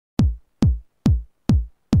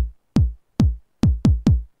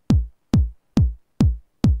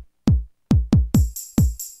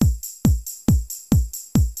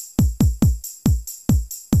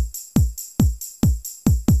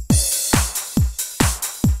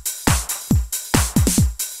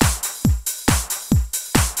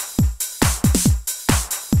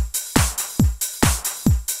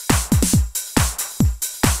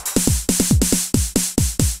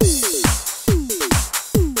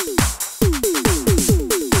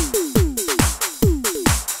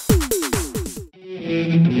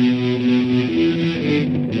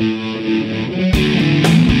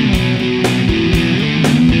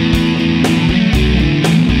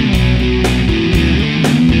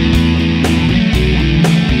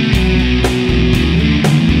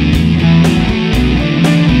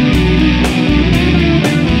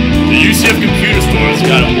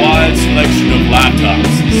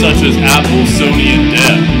such as Apple, Sony, and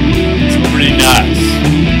Dell. It's pretty nice.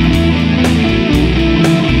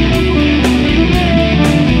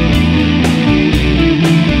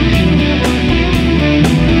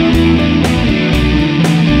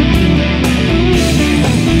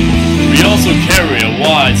 We also carry a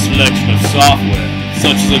wide selection of software,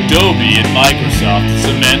 such as Adobe and Microsoft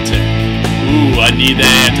Symantec. Ooh, I need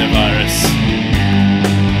that antivirus.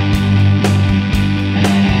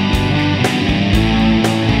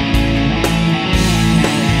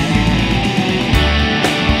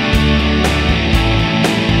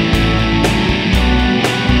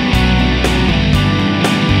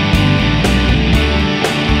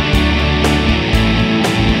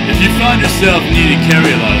 If you find yourself needing to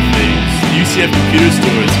carry a lot of things, the UCF Computer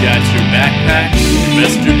Store has got your backpacks, your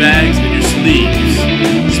messenger bags, and your sleeves,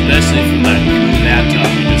 especially from that laptop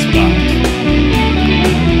you just bought.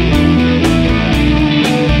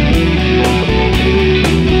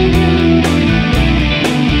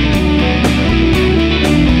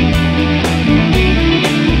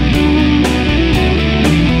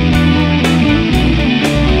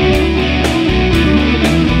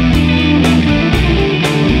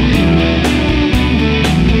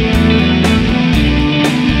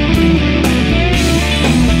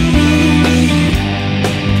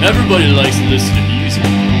 Everybody likes to listen to music,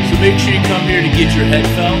 so make sure you come here to get your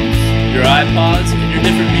headphones, your iPods, and your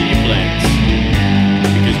different media players,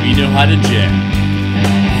 because we know how to jam.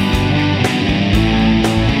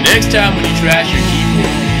 Next time when you trash your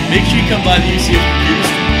keyboard, make sure you come by the UCF Computer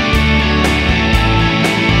Store.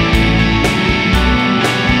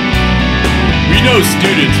 We know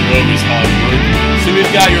students are always hard working, so we've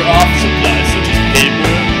got your office supplies such as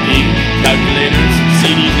paper, ink, calculators,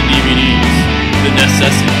 CDs, and DVDs. The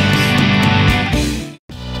necessities.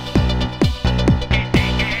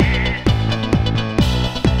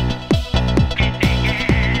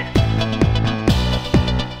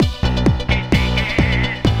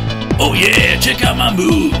 Oh yeah, check out my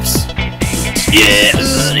moves. Yeah,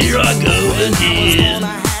 here I go again.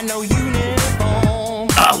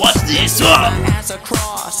 Ah, watch this.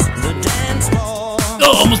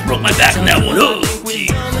 Oh, almost broke my back on that one. Oh, geez.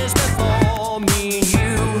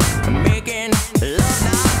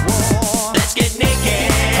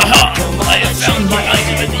 I have found my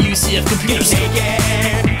item at the UCF Computer Store.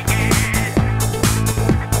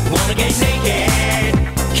 Wanna get naked?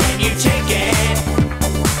 Can you take it?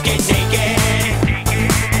 Get naked.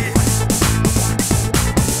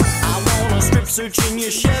 I wanna strip search in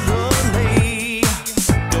your Chevrolet.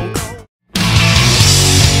 Don't go.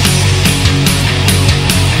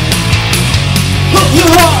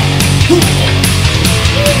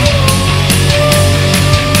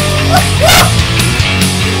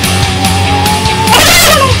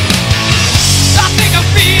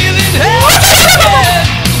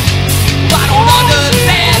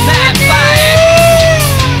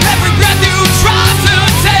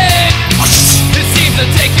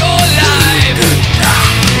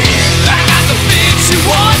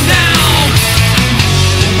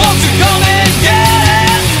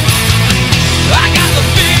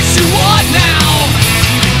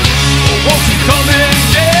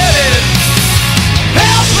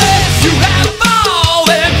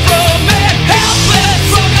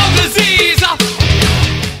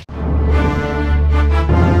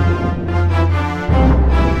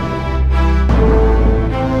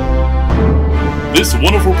 This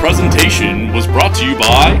wonderful presentation was brought to you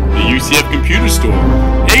by the UCF Computer Store,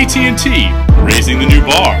 AT&T, raising the new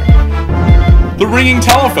bar, the ringing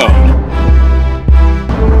telephone,